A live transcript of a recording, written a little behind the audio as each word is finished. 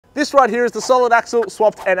This right here is the Solid Axle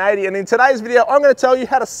Swapped N80, and in today's video I'm going to tell you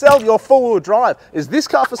how to sell your four-wheel drive. Is this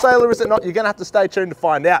car for sale or is it not? You're going to have to stay tuned to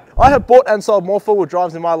find out. I have bought and sold more four-wheel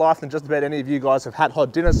drives in my life than just about any of you guys have had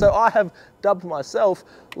hot dinner, so I have dubbed myself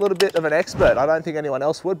a little bit of an expert. I don't think anyone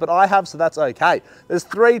else would, but I have, so that's okay. There's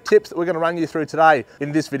 3 tips that we're going to run you through today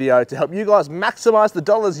in this video to help you guys maximize the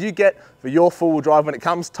dollars you get for your four-wheel drive when it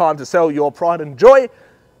comes time to sell your pride and joy.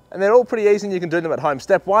 And they're all pretty easy and you can do them at home.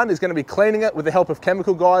 Step 1 is going to be cleaning it with the help of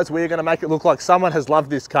chemical guys. We're going to make it look like someone has loved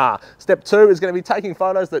this car. Step 2 is going to be taking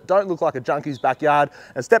photos that don't look like a junkie's backyard.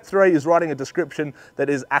 And step 3 is writing a description that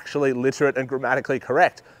is actually literate and grammatically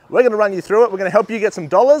correct. We're going to run you through it. We're going to help you get some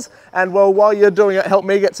dollars. And well, while you're doing it, help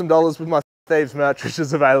me get some dollars with my Thieves merch, which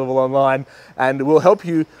is available online. And we'll help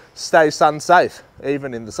you stay sun safe,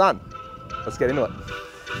 even in the sun. Let's get into it.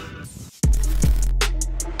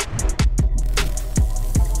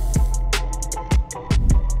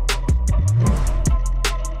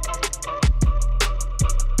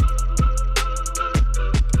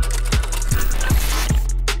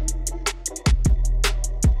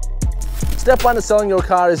 Step 1 of selling your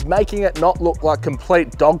car is making it not look like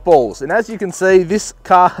complete dog balls. And as you can see, this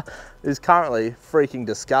car is currently freaking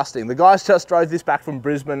disgusting. The guys just drove this back from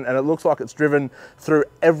Brisbane and it looks like it's driven through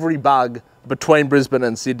every bug between Brisbane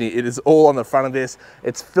and Sydney. It is all on the front of this.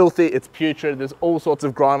 It's filthy, it's putrid, there's all sorts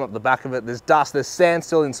of grime up the back of it, there's dust, there's sand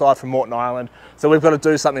still inside from Moreton Island. So we've got to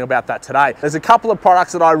do something about that today. There's a couple of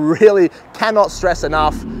products that I really cannot stress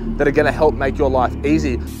enough that are going to help make your life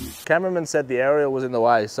easy. Cameraman said the aerial was in the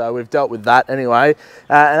way, so we've dealt with that anyway.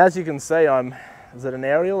 And as you can see, is it an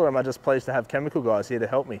aerial or am I just pleased to have chemical guys here to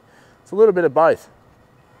help me? It's a little bit of both.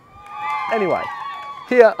 Anyway,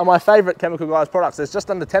 here are my favorite chemical guys products. There's just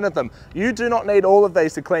under 10 of them. You do not need all of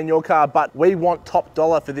these to clean your car, but we want top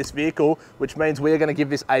dollar for this vehicle, which means we're going to give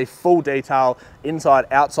this a full detail, inside,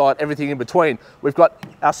 outside, everything in between. We've got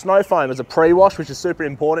our snow foam as a pre-wash, which is super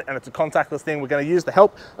important, and it's a contactless thing. We're going to use the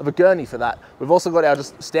help of a gurney for that. We've also got our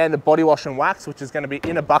just standard body wash and wax, which is going to be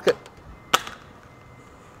in a bucket.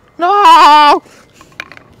 No!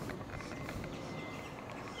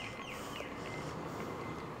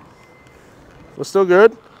 We're still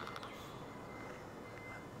good.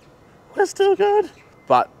 We're still good.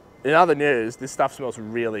 But in other news, this stuff smells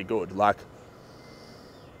really good. Like,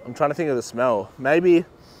 I'm trying to think of the smell. Maybe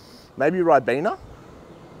Ribena?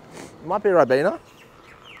 It might be Ribena.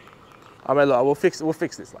 I mean, look, we'll fix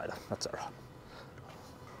this later. That's all right.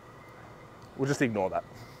 We'll just ignore that.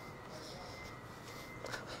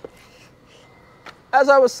 As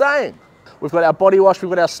I was saying, we've got our body wash, we've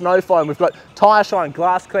got our snow foam, we've got tyre shine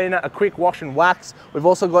glass cleaner, a quick wash and wax. We've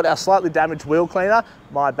also got our slightly damaged wheel cleaner,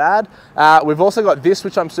 my bad. We've also got this,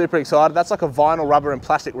 which I'm super excited. That's like a vinyl, rubber and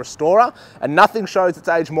plastic restorer, and nothing shows its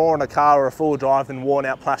age more on a car or a full drive than worn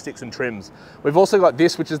out plastics and trims. We've also got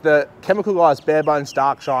this, which is the Chemical Guys Bare Bones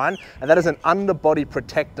Dark Shine, and that is an underbody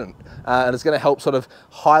protectant. And it's going to help sort of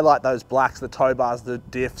highlight those blacks, the tow bars, the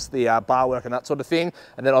diffs, the bar work and that sort of thing.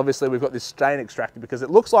 And then obviously we've got this stain extractor because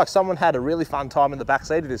it looks like someone had a really fun time in the back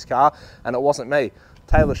seat of this car and it wasn't me.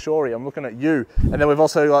 Taylor Shorey, I'm looking at you. And then we've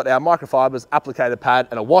also got our microfibers, applicator pad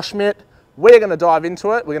and a wash mitt. We're going to dive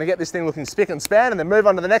into it. We're going to get this thing looking spick and span and then move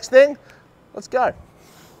on to the next thing. Let's go.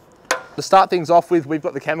 To start things off with, we've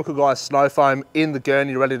got the Chemical Guys snow foam in the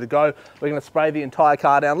gurney ready to go. We're going to spray the entire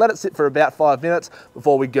car down, let it sit for about 5 minutes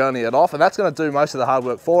before we gurney it off, and that's going to do most of the hard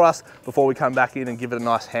work for us before we come back in and give it a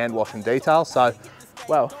nice hand wash and detail. So,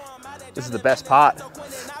 well, this is the best part.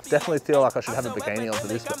 Definitely feel like I should have a bikini on for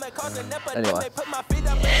this, but anyway.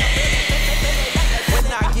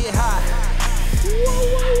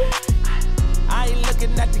 I ain't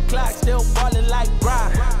looking at the clock, still balling like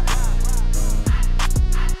Brian.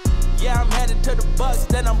 Yeah, I'm headed to the Bucks,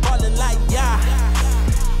 then I'm balling like yeah.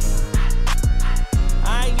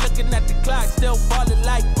 I ain't looking at the clock, still balling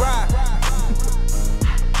like Brian.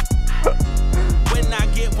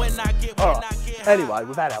 Anyway,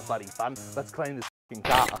 we've had our bloody fun. Let's clean this f***ing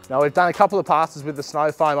car. Now we've done a couple of passes with the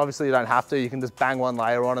snow foam. Obviously you don't have to, you can just bang one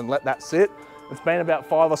layer on and let that sit. It's been about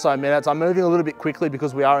 5 or so minutes. I'm moving a little bit quickly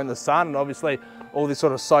because we are in the sun and obviously all this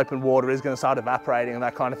sort of soap and water is going to start evaporating and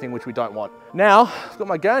that kind of thing, which we don't want. Now, I've got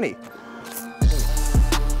my gurney.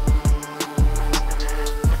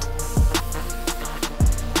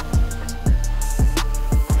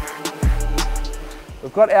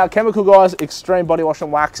 We've got our Chemical Guys Extreme Body Wash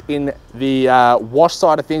and Wax in the wash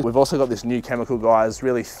side of things. We've also got this new Chemical Guys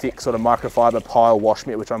really thick sort of microfiber pile wash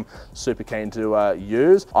mitt, which I'm super keen to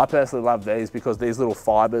use. I personally love these because these little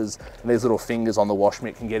fibers and these little fingers on the wash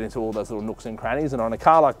mitt can get into all those little nooks and crannies. And on a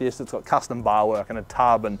car like this, it's got custom bar work and a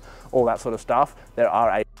tub and all that sort of stuff. There are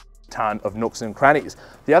a ton of nooks and crannies.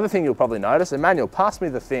 The other thing you'll probably notice, Emmanuel, pass me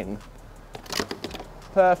the thing.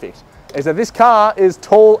 Perfect. Is that this car is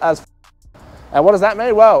tall as and what does that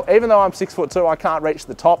mean? Well, even though I'm 6'2", I can't reach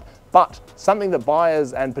the top, but something that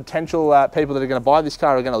buyers and potential people that are going to buy this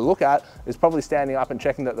car are going to look at is probably standing up and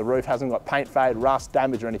checking that the roof hasn't got paint fade, rust,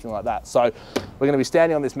 damage or anything like that. So we're going to be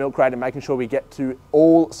standing on this milk crate and making sure we get to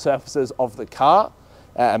all surfaces of the car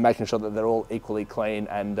and making sure that they're all equally clean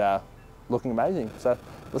and looking amazing. So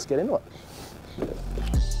let's get into it.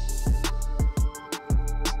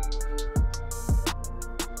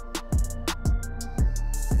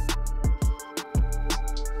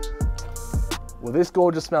 Well, this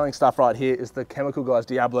gorgeous smelling stuff right here is the Chemical Guys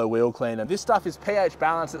Diablo Wheel Cleaner. This stuff is pH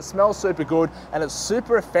balanced, it smells super good, and it's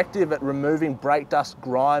super effective at removing brake dust,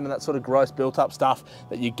 grime, and that sort of gross built up stuff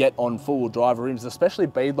that you get on four-wheel drive rims, especially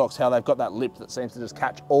beadlocks, how they've got that lip that seems to just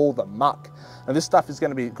catch all the muck. And this stuff is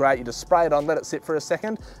going to be great. You just spray it on, let it sit for a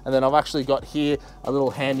second, and then I've actually got here a little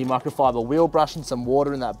handy microfiber wheel brush and some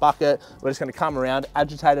water in that bucket. We're just going to come around,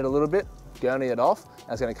 agitate it a little bit, gurney it off, and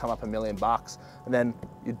it's going to come up $1 million. And then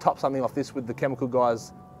you'd top something off this with the Chemical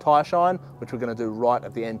Guys Tyre Shine, which we're going to do right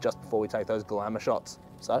at the end just before we take those glamour shots.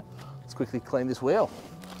 So let's quickly clean this wheel.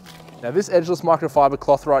 Now this edgeless microfiber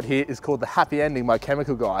cloth right here is called the Happy Ending by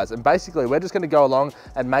Chemical Guys, and basically we're just going to go along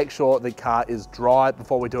and make sure the car is dry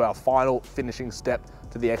before we do our final finishing step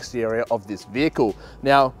to the exterior of this vehicle.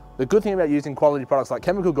 Now the good thing about using quality products like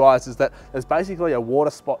Chemical Guys is that there's basically a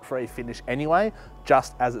water spot free finish anyway,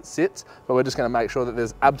 just as it sits, but we're just going to make sure that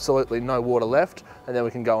there's absolutely no water left, and then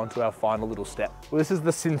we can go on to our final little step. Well, this is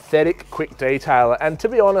the synthetic quick detailer, and to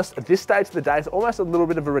be honest, at this stage of the day, it's almost a little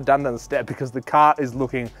bit of a redundant step because the car is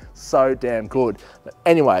looking so damn good. But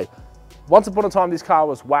anyway, once upon a time this car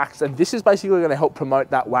was waxed, and this is basically going to help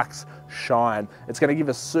promote that wax shine. It's going to give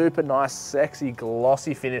a super nice, sexy,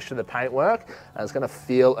 glossy finish to the paintwork, and it's going to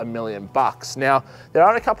feel $1 million. Now, there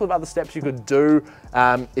are a couple of other steps you could do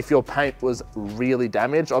if your paint was really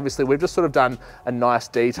damaged. Obviously, we've just sort of done a nice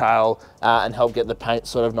detail and help get the paint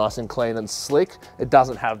sort of nice and clean and slick. It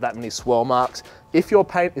doesn't have that many swirl marks. If your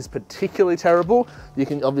paint is particularly terrible, you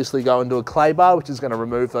can obviously go and do a clay bar, which is going to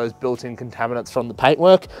remove those built-in contaminants from the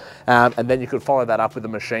paintwork. And then you could follow that up with a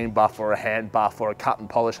machine buff or a hand buff or a cut and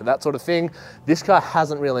polish and that sort of thing. This car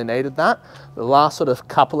hasn't really needed that. The last sort of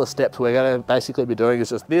couple of steps we're going to basically be doing is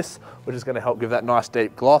just this, which is going to help give that nice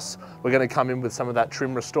deep gloss. We're going to come in with some of that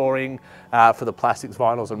trim restoring for the plastics,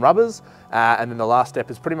 vinyls and rubbers. And then the last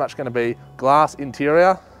step is pretty much going to be glass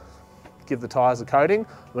interior, give the tyres a coating.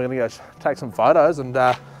 We're going to go take some photos and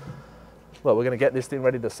well, we're going to get this thing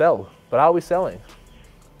ready to sell. But are we selling?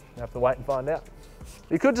 You have to wait and find out.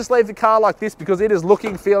 You could just leave the car like this because it is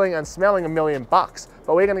looking, feeling and smelling $1 million, but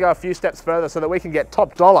we're going to go a few steps further so that we can get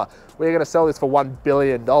top dollar. We're going to sell this for $1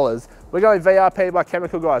 billion. We're going VIP by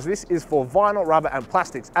Chemical Guys. This is for vinyl, rubber and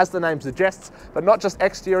plastics, as the name suggests, but not just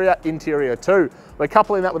exterior, interior too. We're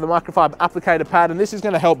coupling that with a microfiber applicator pad, and this is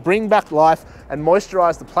going to help bring back life and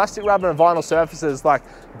moisturize the plastic, rubber and vinyl surfaces like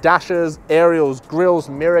dashes, aerials, grills,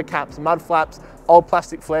 mirror caps, mud flaps, old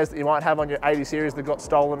plastic flares that you might have on your 80 series that got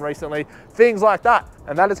stolen recently, things like that.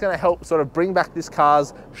 And that is going to help sort of bring back this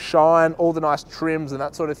car's shine, all the nice trims and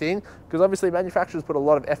that sort of thing, because obviously manufacturers put a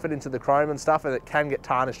lot of effort into the chrome and stuff, and it can get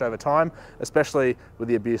tarnished over time, especially with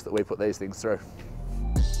the abuse that we put these things through.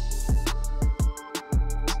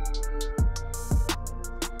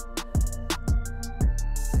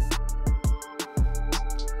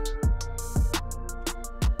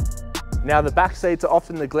 Now the back seats are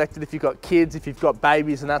often neglected if you've got kids, if you've got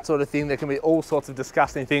babies and that sort of thing. There can be all sorts of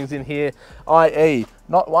disgusting things in here, i.e.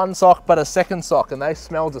 not one sock but a second sock, and they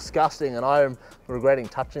smell disgusting and I am regretting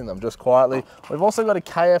touching them just quietly. We've also got a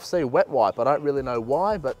KFC wet wipe. I don't really know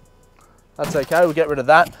why, but that's okay, we'll get rid of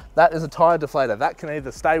that. That is a tyre deflator. That can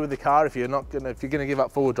either stay with the car if you're gonna give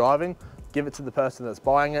up full driving, give it to the person that's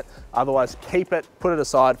buying it. Otherwise keep it, put it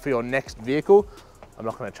aside for your next vehicle. I'm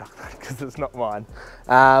not gonna chuck that because it's not mine.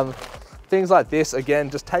 Things like this, again,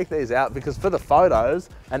 just take these out because for the photos,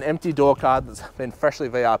 an empty door card that's been freshly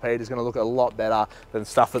VIP'd is gonna look a lot better than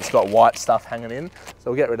stuff that's got white stuff hanging in. So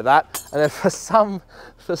we'll get rid of that. And then for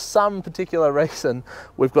some particular reason,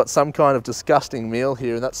 we've got some kind of disgusting meal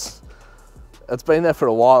here, and it's been there for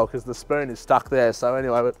a while because the spoon is stuck there. So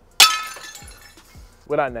anyway, but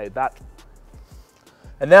we don't need that.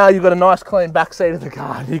 And now you've got a nice clean back seat of the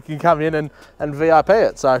car. You can come in and VIP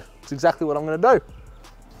it. So it's exactly what I'm gonna do.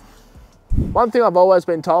 One thing I've always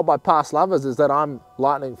been told by past lovers is that I'm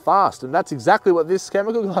lightning fast, and that's exactly what this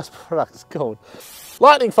Chemical Guys product is called.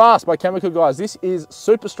 Lightning Fast by Chemical Guys. This is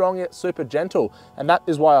super strong yet super gentle, and that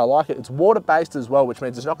is why I like it. It's water-based as well, which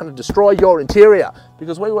means it's not going to destroy your interior,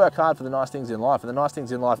 because we work hard for the nice things in life, and the nice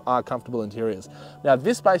things in life are comfortable interiors. Now,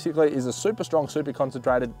 this basically is a super strong, super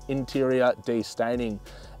concentrated interior destaining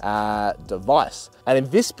device. And in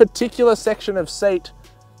this particular section of seat,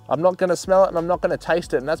 I'm not going to smell it and I'm not going to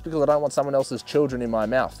taste it, and that's because I don't want someone else's children in my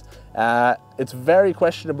mouth. It's very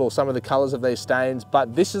questionable, some of the colours of these stains,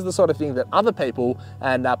 but this is the sort of thing that other people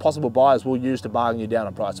and possible buyers will use to bargain you down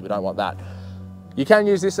on price. We don't want that. You can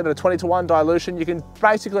use this at a 20:1 dilution. You can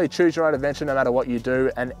basically choose your own adventure no matter what you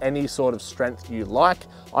do and any sort of strength you like.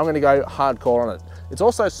 I'm going to go hardcore on it. It's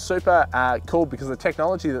also super cool because the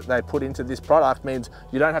technology that they put into this product means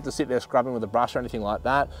you don't have to sit there scrubbing with a brush or anything like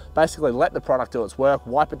that. Basically let the product do its work,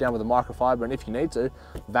 wipe it down with a microfiber, and if you need to,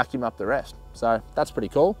 vacuum up the rest. So that's pretty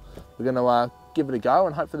cool. We're going to give it a go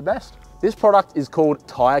and hope for the best. This product is called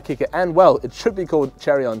Tire Kicker, and well, it should be called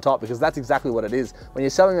cherry on top because that's exactly what it is. When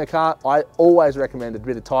you're selling a car, I always recommend a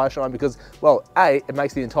bit of tire shine because, well, A, it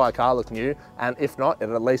makes the entire car look new, and if not, it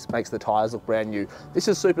at least makes the tires look brand new. This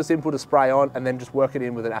is super simple to spray on and then just work it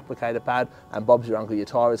in with an applicator pad, and Bob's your uncle, your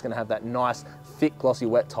tire is going to have that nice, thick, glossy,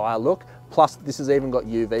 wet tire look. Plus, this has even got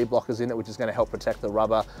UV blockers in it, which is going to help protect the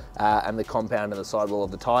rubber and the compound and the sidewall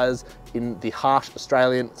of the tires in the harsh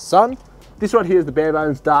Australian sun. This right here is the bare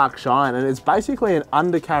bones dark shine, and it's basically an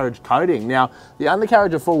undercarriage coating. Now, the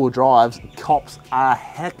undercarriage of four-wheel drives cops a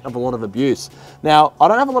heck of a lot of abuse. Now, I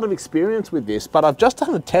don't have a lot of experience with this, but I've just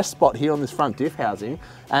done a test spot here on this front diff housing,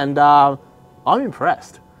 and I'm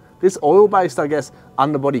impressed. This oil-based, I guess,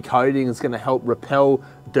 underbody coating is going to help repel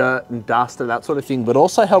dirt and dust and that sort of thing, but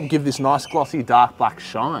also help give this nice glossy dark black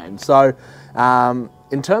shine. So,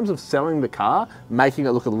 in terms of selling the car, making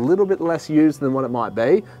it look a little bit less used than what it might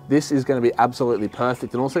be, this is going to be absolutely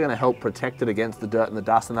perfect, and also going to help protect it against the dirt and the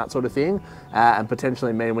dust and that sort of thing, and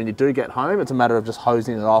potentially mean when you do get home, it's a matter of just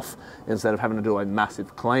hosing it off instead of having to do a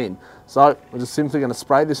massive clean. So we're just simply going to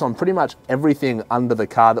spray this on pretty much everything under the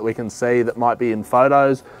car that we can see that might be in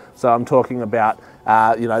photos. So I'm talking about,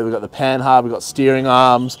 you know, we've got the pan hub, we've got steering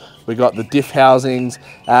arms, we've got the diff housings,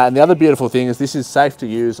 and the other beautiful thing is this is safe to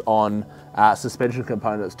use on suspension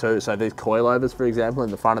components too. So these coilovers, for example,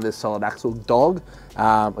 in the front of this solid axle dog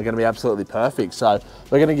are going to be absolutely perfect. So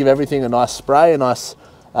we're going to give everything a nice spray, a nice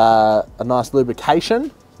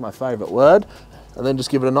lubrication, my favourite word, and then just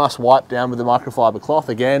give it a nice wipe down with the microfiber cloth.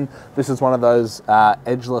 Again, this is one of those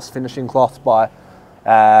edgeless finishing cloths by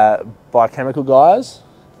Chemical Guys.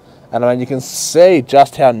 And I mean, you can see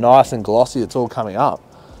just how nice and glossy it's all coming up,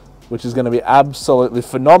 which is going to be absolutely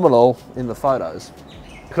phenomenal in the photos.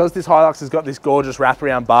 Because this Hilux has got this gorgeous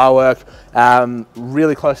wraparound bar work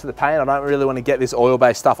really close to the paint, I don't really want to get this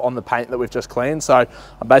oil-based stuff on the paint that we've just cleaned. So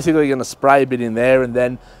I'm basically going to spray a bit in there and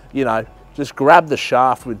then, you know, just grab the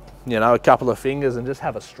shaft with, you know, a couple of fingers and just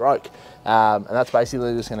have a stroke. And that's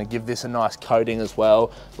basically just going to give this a nice coating as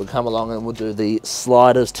well. We'll come along and we'll do the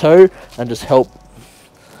sliders too and just help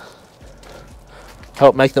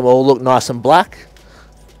make them all look nice and black,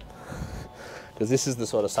 because this is the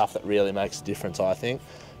sort of stuff that really makes a difference, I think.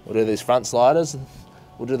 We'll do these front sliders,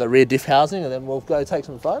 we'll do the rear diff housing, and then we'll go take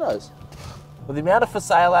some photos. Well, the amount of for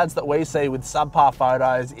sale ads that we see with subpar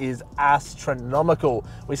photos is astronomical.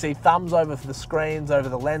 We see thumbs over the screens, over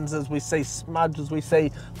the lenses, we see smudges, we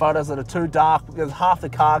see photos that are too dark because half the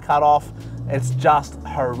car cut off. It's just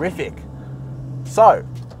horrific. So,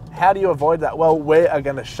 how do you avoid that? Well, we are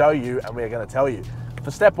going to show you and we're going to tell you. For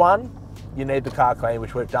step one, you need the car clean,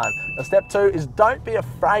 which we've done. Now, step two is don't be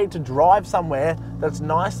afraid to drive somewhere that's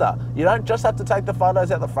nicer. You don't just have to take the photos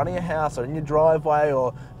out the front of your house or in your driveway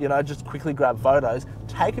or, you know, just quickly grab photos.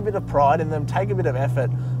 Take a bit of pride in them, take a bit of effort.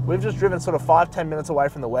 We've just driven sort of 5-10 minutes away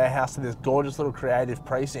from the warehouse to this gorgeous little creative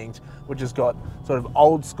precinct, which has got sort of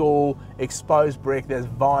old school exposed brick, there's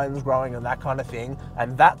vines growing and that kind of thing.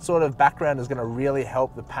 And that sort of background is gonna really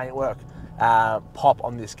help the paintwork pop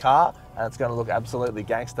on this car, and it's going to look absolutely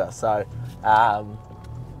gangster. So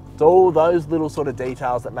it's all those little sort of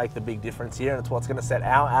details that make the big difference here, and it's what's going to set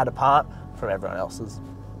our ad apart from everyone else's.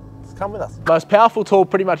 So come with us. The most powerful tool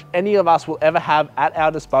pretty much any of us will ever have at our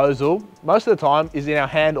disposal, most of the time, is in our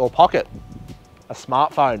hand or pocket. A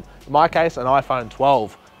smartphone, in my case an iPhone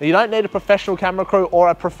 12. Now, you don't need a professional camera crew or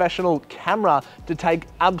a professional camera to take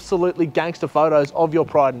absolutely gangster photos of your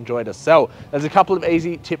pride and joy to sell. There's a couple of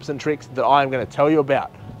easy tips and tricks that I am going to tell you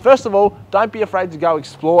about. First of all, don't be afraid to go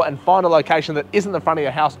explore and find a location that isn't the front of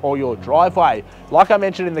your house or your driveway. Like I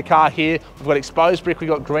mentioned in the car here, we've got exposed brick, we've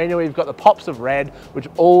got greenery, we've got the pops of red, which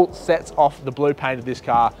all sets off the blue paint of this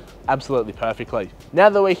car absolutely perfectly. Now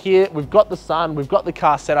that we're here, we've got the sun, we've got the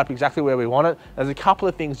car set up exactly where we want it. There's a couple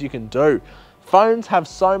of things you can do. Phones have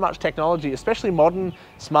so much technology, especially modern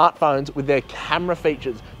smartphones with their camera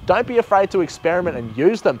features. Don't be afraid to experiment and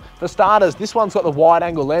use them. For starters, this one's got the wide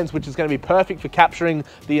angle lens, which is going to be perfect for capturing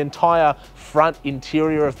the entire front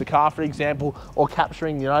interior of the car, for example, or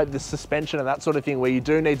capturing, the suspension and that sort of thing, where you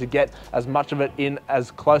do need to get as much of it in as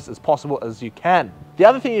close as possible as you can. The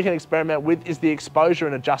other thing you can experiment with is the exposure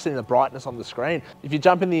and adjusting the brightness on the screen. If you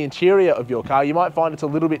jump in the interior of your car, you might find it's a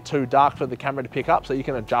little bit too dark for the camera to pick up, so you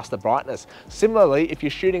can adjust the brightness. Similarly, if you're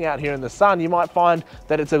shooting out here in the sun, you might find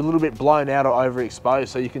that it's a little bit blown out or overexposed,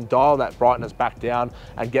 so you can dial that brightness back down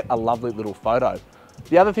and get a lovely little photo.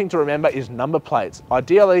 The other thing to remember is number plates.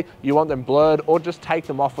 Ideally, you want them blurred or just take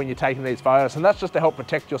them off when you're taking these photos, and that's just to help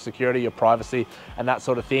protect your security, your privacy, and that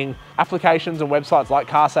sort of thing. Applications and websites like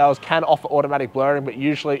car sales can offer automatic blurring, but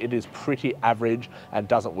usually it is pretty average and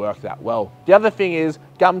doesn't work that well. The other thing is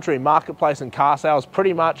Gumtree, Marketplace, and car sales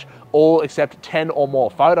pretty much all accept 10 or more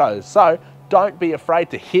photos. So don't be afraid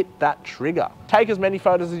to hit that trigger. Take as many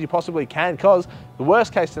photos as you possibly can, because the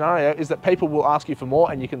worst case scenario is that people will ask you for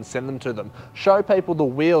more and you can send them to them. Show people the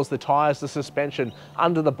wheels, the tires, the suspension,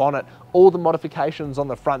 under the bonnet, all the modifications on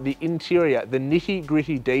the front, the interior, the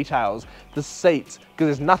nitty-gritty details, the seats, because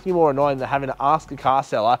there's nothing more annoying than having to ask a car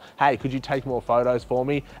seller, hey, could you take more photos for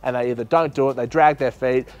me? And they either don't do it, they drag their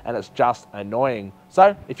feet, and it's just annoying.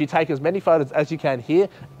 So if you take as many photos as you can here,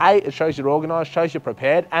 A, it shows you're organized, shows you're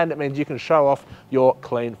prepared, and it means you can show off your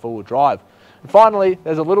clean forward drive. And finally,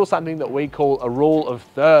 there's a little something that we call a rule of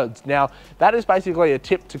thirds. Now, that is basically a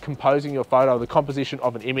tip to composing your photo, the composition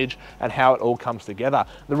of an image, and how it all comes together.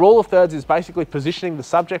 The rule of thirds is basically positioning the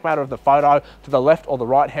subject matter of the photo to the left or the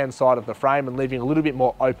right-hand side of the frame and leaving a little bit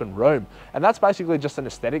more open room. And that's basically just an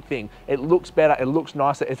aesthetic thing. It looks better, it looks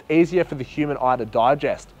nicer, it's easier for the human eye to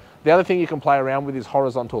digest. The other thing you can play around with is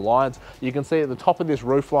horizontal lines. You can see at the top of this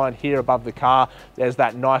roof line here above the car, there's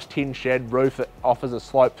that nice tin shed roof that offers a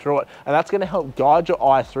slope through it. And that's going to help guide your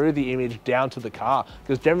eye through the image down to the car,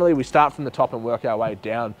 because generally we start from the top and work our way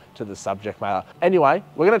down to the subject matter. Anyway,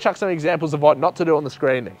 we're going to chuck some examples of what not to do on the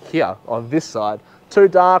screen here on this side. Too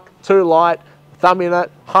dark, too light, thumb in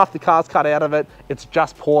it, half the car's cut out of it, it's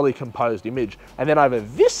just poorly composed image. And then over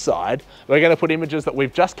this side, we're going to put images that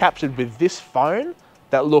we've just captured with this phone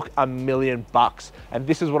that look $1,000,000. And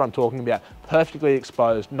this is what I'm talking about. Perfectly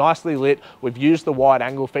exposed, nicely lit. We've used the wide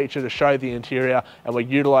angle feature to show the interior, and we're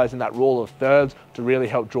utilizing that rule of thirds to really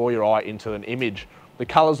help draw your eye into an image. The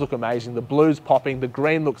colors look amazing, the blue's popping, the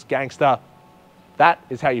green looks gangster. That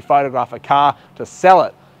is how you photograph a car to sell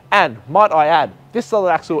it. And might I add, this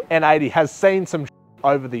Solid Axle N80 has seen some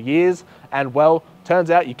over the years, and well,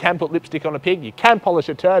 turns out you can put lipstick on a pig, you can polish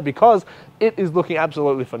a turd, because it is looking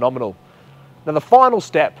absolutely phenomenal. Now the final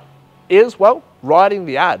step is, well, writing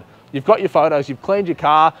the ad. You've got your photos, you've cleaned your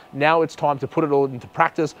car, now it's time to put it all into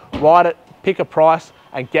practice, write it, pick a price,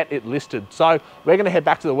 and get it listed. So we're gonna head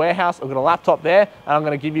back to the warehouse. I've got a laptop there, and I'm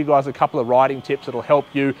gonna give you guys a couple of writing tips that'll help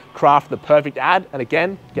you craft the perfect ad, and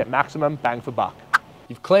again, get maximum bang for buck.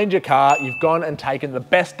 You've cleaned your car, you've gone and taken the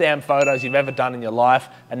best damn photos you've ever done in your life,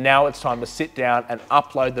 and now it's time to sit down and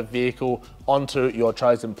upload the vehicle onto your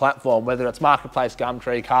chosen platform, whether it's Marketplace,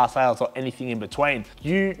 Gumtree, car sales, or anything in between.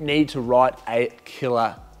 You need to write a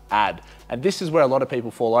killer ad. And this is where a lot of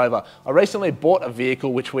people fall over. I recently bought a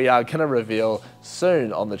vehicle which we are gonna reveal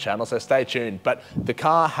soon on the channel, so stay tuned. But the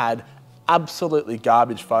car had absolutely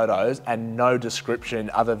garbage photos and no description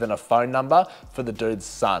other than a phone number for the dude's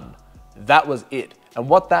son. That was it. And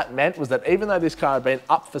what that meant was that even though this car had been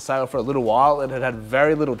up for sale for a little while, it had had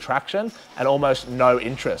very little traction and almost no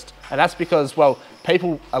interest. And that's because, well,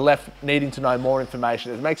 people are left needing to know more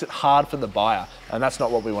information. It makes it hard for the buyer, and that's not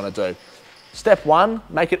what we want to do. Step one,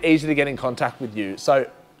 make it easy to get in contact with you. So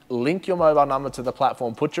link your mobile number to the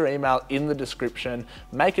platform, put your email in the description,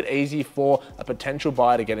 make it easy for a potential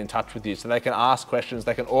buyer to get in touch with you so they can ask questions,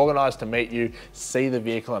 they can organize to meet you, see the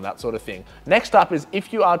vehicle and that sort of thing. Next up is,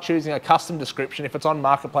 if you are choosing a custom description, if it's on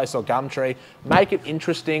Marketplace or Gumtree, make it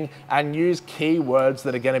interesting and use keywords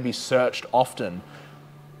that are going to be searched often.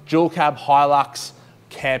 Dual cab, Hilux,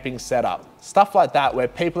 camping setup. Stuff like that, where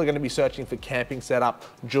people are going to be searching for camping setup,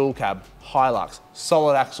 dual cab, Hilux,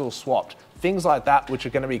 solid axle swapped. Things like that, which are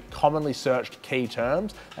going to be commonly searched key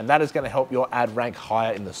terms, and that is going to help your ad rank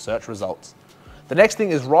higher in the search results. The next thing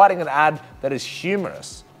is writing an ad that is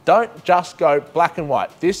humorous. Don't just go black and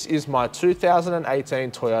white. This is my 2018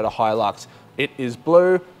 Toyota Hilux. It is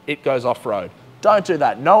blue, it goes off-road. Don't do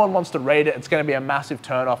that. No one wants to read it. It's going to be a massive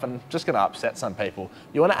turn off and just going to upset some people.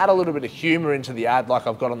 You want to add a little bit of humor into the ad like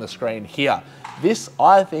I've got on the screen here. This,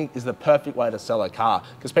 I think, is the perfect way to sell a car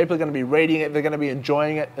because people are going to be reading it, they're going to be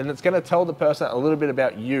enjoying it, and it's going to tell the person a little bit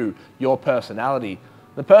about you, your personality.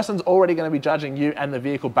 The person's already going to be judging you and the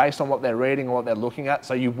vehicle based on what they're reading or what they're looking at,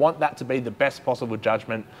 so you want that to be the best possible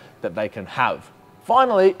judgment that they can have.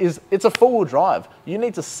 Finally, it's a four-wheel drive. You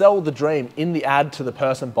need to sell the dream in the ad to the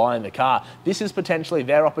person buying the car. This is potentially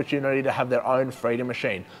their opportunity to have their own freedom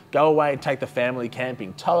machine. Go away and take the family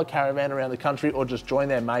camping, tow a caravan around the country, or just join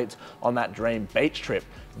their mates on that dream beach trip.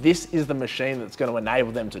 This is the machine that's going to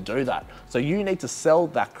enable them to do that. So you need to sell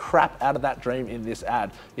that crap out of that dream in this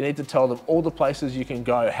ad. You need to tell them all the places you can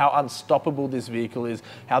go, how unstoppable this vehicle is,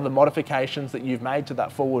 how the modifications that you've made to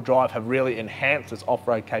that four-wheel drive have really enhanced its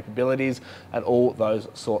off-road capabilities and all those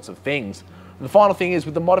sorts of things. And the final thing is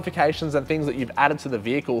with the modifications and things that you've added to the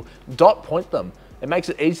vehicle, dot point them. It makes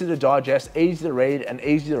it easy to digest, easy to read, and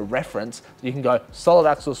easy to reference. You can go solid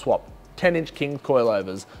axle swap, 10-inch king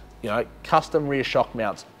coilovers, you know, custom rear shock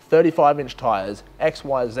mounts, 35-inch tires, X,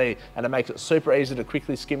 Y, Z, and it makes it super easy to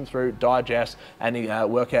quickly skim through, digest, and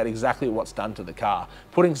work out exactly what's done to the car.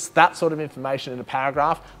 Putting that sort of information in a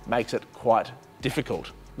paragraph makes it quite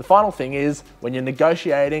difficult. The final thing is, when you're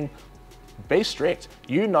negotiating, be strict.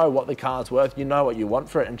 You know what the car's worth, you know what you want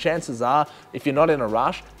for it, and chances are, if you're not in a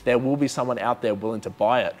rush, there will be someone out there willing to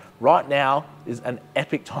buy it. Right now is an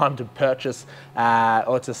epic time to purchase,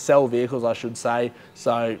 or to sell vehicles, I should say.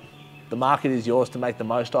 So the market is yours to make the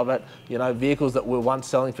most of it. You know, vehicles that were once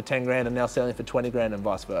selling for 10 grand are now selling for 20 grand and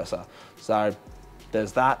vice versa. So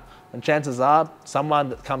there's that. And chances are someone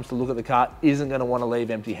that comes to look at the car isn't going to want to leave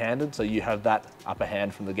empty-handed, so you have that upper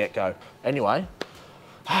hand from the get-go. Anyway,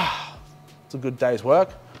 it's a good day's work.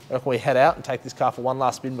 I reckon we head out and take this car for one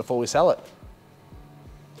last spin before we sell it.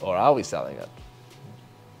 Or are we selling it?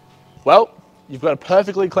 Well, you've got a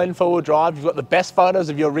perfectly clean four-wheel drive, you've got the best photos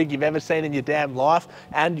of your rig you've ever seen in your damn life,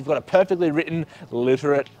 and you've got a perfectly written,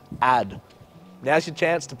 literate ad. Now's your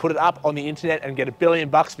chance to put it up on the internet and get $1 billion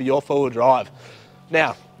for your four-wheel drive.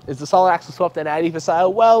 Now, is the Solid Axle Swapped N80 for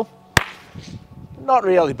sale? Well, not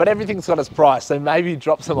really, but everything's got its price, so maybe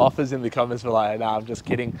drop some offers in the comments below. No, I'm just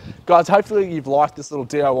kidding. Guys, hopefully you've liked this little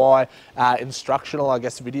DIY instructional, I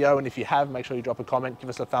guess, video, and if you have, make sure you drop a comment, give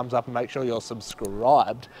us a thumbs up, and make sure you're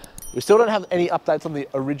subscribed. We still don't have any updates on the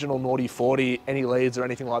original Naughty 40, any leads or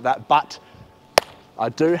anything like that, but I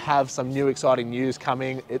do have some new exciting news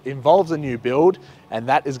coming. It involves a new build, and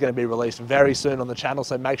that is going to be released very soon on the channel,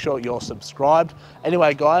 so make sure you're subscribed.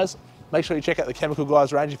 Anyway, guys, make sure you check out the Chemical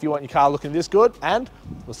Guys range if you want your car looking this good, and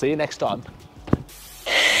we'll see you next time.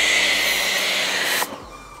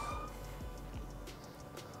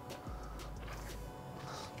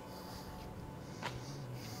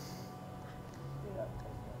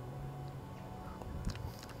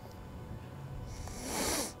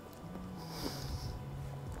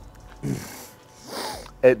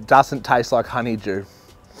 It doesn't taste like honeydew.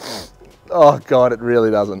 Oh God, it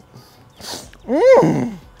really doesn't.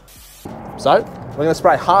 So, we're going to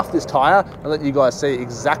spray half this tyre and let you guys see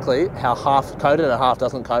exactly how half coated and half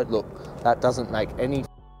doesn't coat. Look, that doesn't make any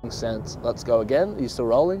sense. Let's go again. Are you still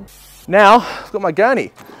rolling? Now, I've got my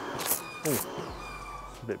gurney. Ooh,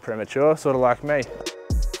 a bit premature, sort of like me.